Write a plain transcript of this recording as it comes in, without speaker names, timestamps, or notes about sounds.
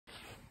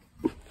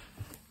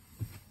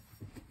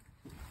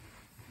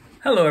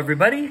Hello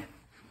everybody,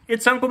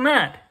 it's Uncle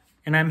Matt,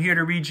 and I'm here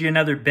to read you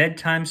another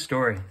bedtime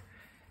story.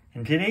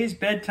 And today's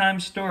bedtime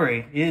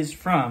story is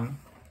from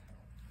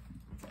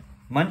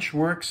Munsch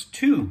Works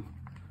 2,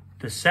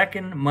 The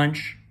Second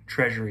Munsch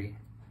Treasury.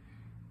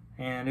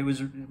 And it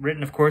was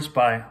written, of course,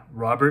 by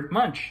Robert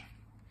Munsch.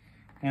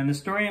 And the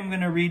story I'm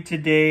going to read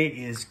today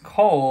is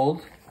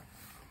called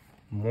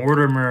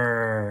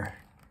Mortimer,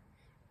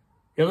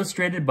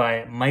 illustrated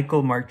by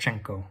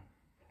Martchenko.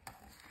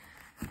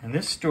 And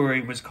this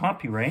story was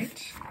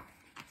copyright,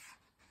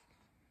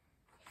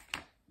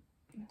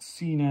 let's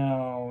see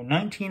now,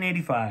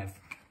 1985.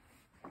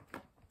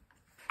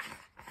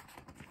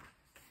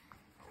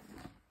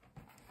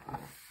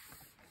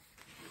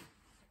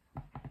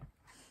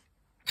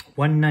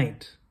 One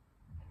night,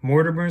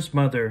 Mortimer's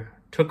mother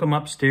took him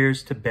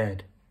upstairs to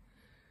bed.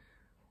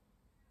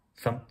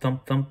 Thump,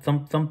 thump, thump,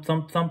 thump, thump,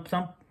 thump, thump,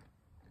 thump.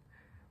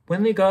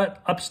 When they got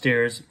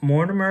upstairs,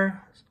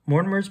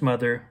 Mortimer's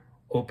mother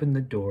opened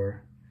the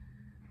door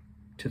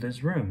to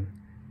his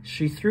room.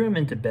 She threw him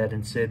into bed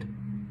and said,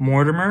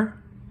 "Mortimer,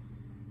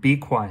 be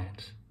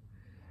quiet."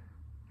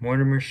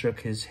 Mortimer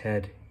shook his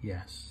head,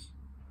 yes.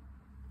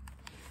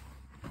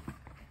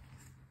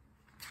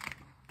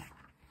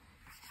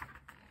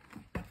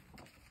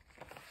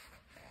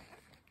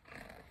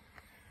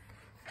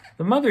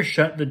 The mother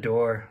shut the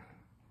door.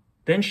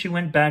 Then she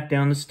went back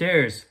down the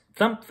stairs.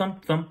 Thump,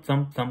 thump, thump,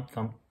 thump, thump,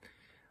 thump.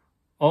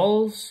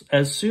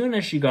 As soon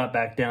as she got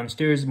back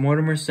downstairs,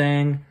 Mortimer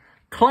sang,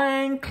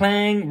 "Clang,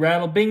 clang,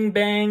 rattle, bing,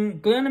 bang,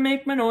 gonna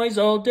make my noise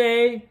all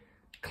day.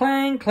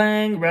 Clang,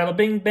 clang, rattle,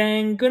 bing,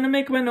 bang, gonna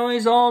make my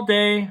noise all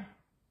day."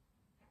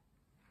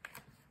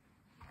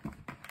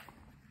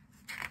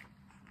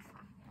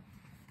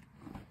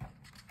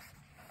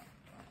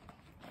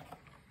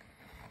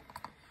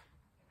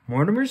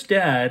 Mortimer's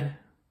dad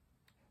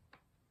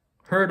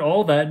heard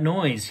all that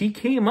noise. He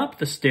came up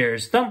the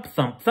stairs. Thump,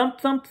 thump,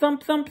 thump, thump,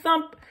 thump, thump,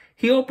 thump.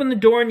 He opened the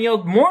door and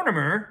yelled,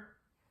 "Mortimer,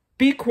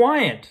 be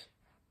quiet."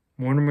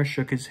 Mortimer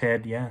shook his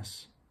head,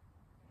 yes.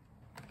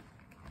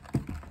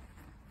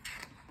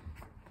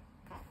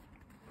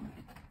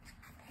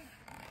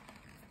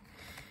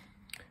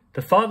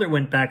 The father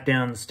went back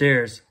down the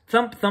stairs.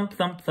 Thump, thump,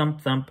 thump, thump,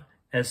 thump.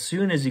 As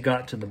soon as he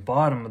got to the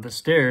bottom of the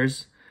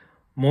stairs,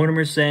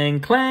 Mortimer sang,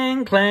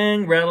 "Clang,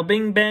 clang, rattle,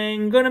 bing,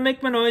 bang, gonna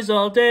make my noise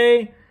all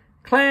day.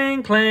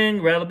 Clang,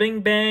 clang, rattle, bing,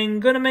 bang,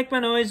 gonna make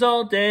my noise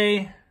all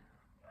day."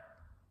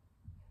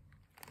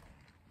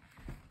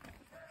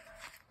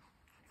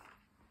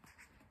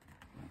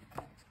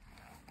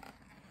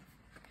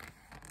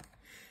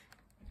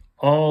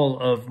 All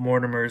of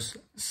Mortimer's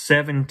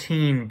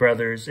 17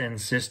 brothers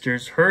and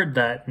sisters heard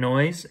that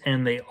noise,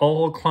 and they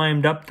all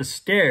climbed up the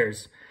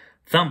stairs.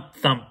 Thump,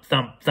 thump,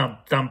 thump,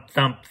 thump, thump,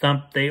 thump,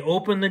 thump. They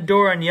opened the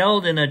door and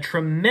yelled in a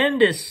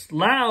tremendous,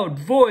 loud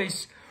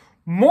voice,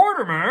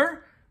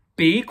 "Mortimer,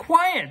 be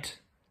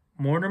quiet."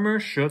 Mortimer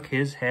shook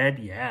his head,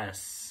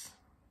 yes.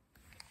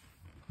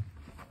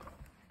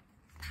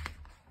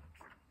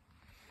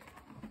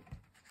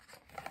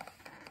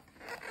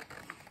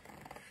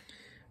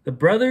 The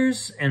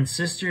brothers and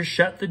sisters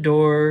shut the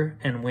door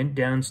and went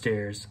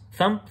downstairs.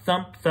 Thump,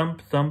 thump,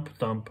 thump, thump,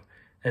 thump.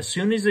 As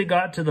soon as they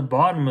got to the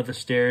bottom of the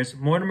stairs,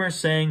 Mortimer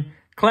sang,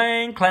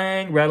 "Clang,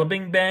 clang, rattle,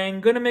 bing, bang,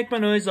 gonna make my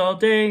noise all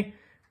day.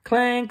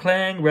 Clang,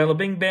 clang, rattle,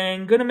 bing,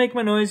 bang, gonna make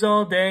my noise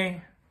all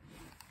day."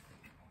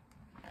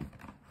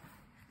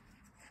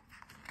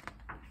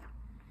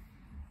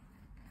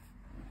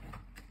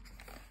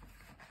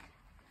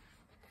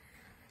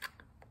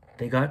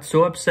 They got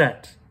so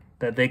upset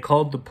that they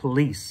called the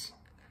police.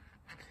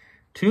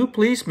 2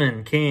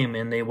 policemen came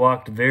and they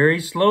walked very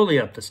slowly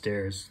up the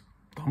stairs.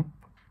 Thump,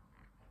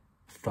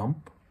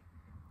 thump,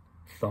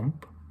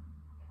 thump,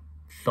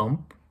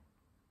 thump,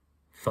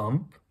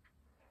 thump,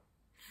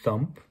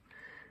 thump.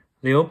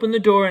 They opened the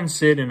door and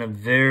said in a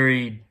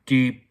very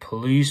deep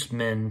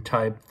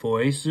policeman-type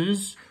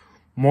voices,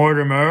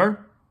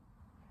 "Mortimer,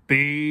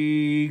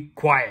 be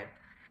quiet."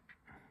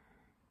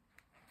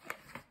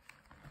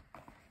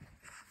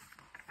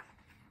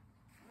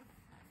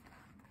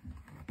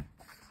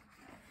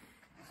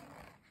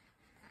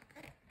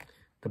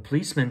 The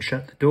policeman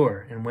shut the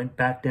door and went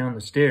back down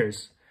the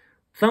stairs.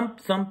 Thump,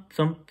 thump,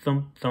 thump,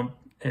 thump, thump.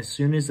 As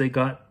soon as they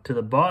got to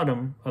the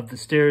bottom of the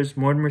stairs,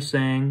 Mortimer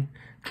sang,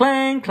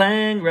 "Clang,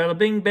 clang, rattle,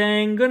 bing,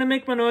 bang, gonna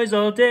make my noise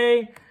all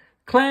day.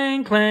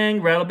 Clang,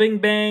 clang, rattle, bing,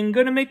 bang,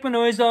 gonna make my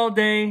noise all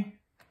day."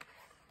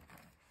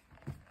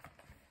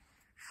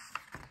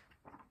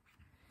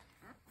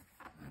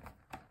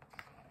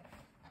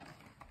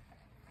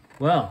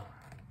 Well,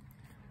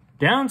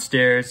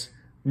 downstairs,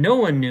 no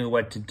one knew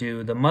what to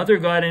do. The mother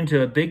got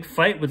into a big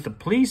fight with the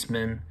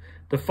policeman.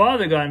 The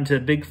father got into a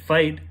big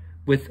fight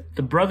with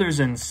the brothers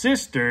and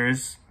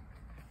sisters.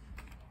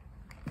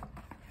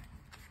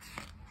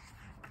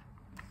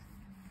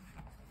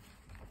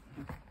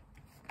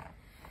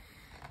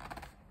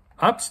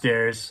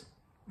 Upstairs,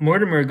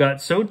 Mortimer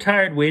got so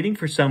tired waiting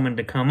for someone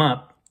to come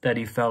up that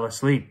he fell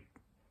asleep.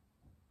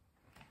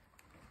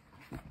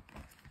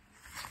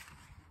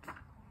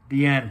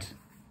 The end.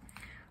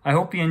 I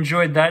hope you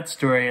enjoyed that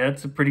story.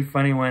 That's a pretty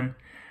funny one.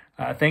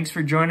 Thanks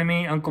for joining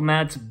me, Uncle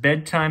Matt's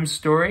Bedtime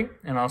Story,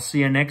 and I'll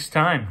see you next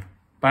time.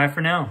 Bye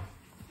for now.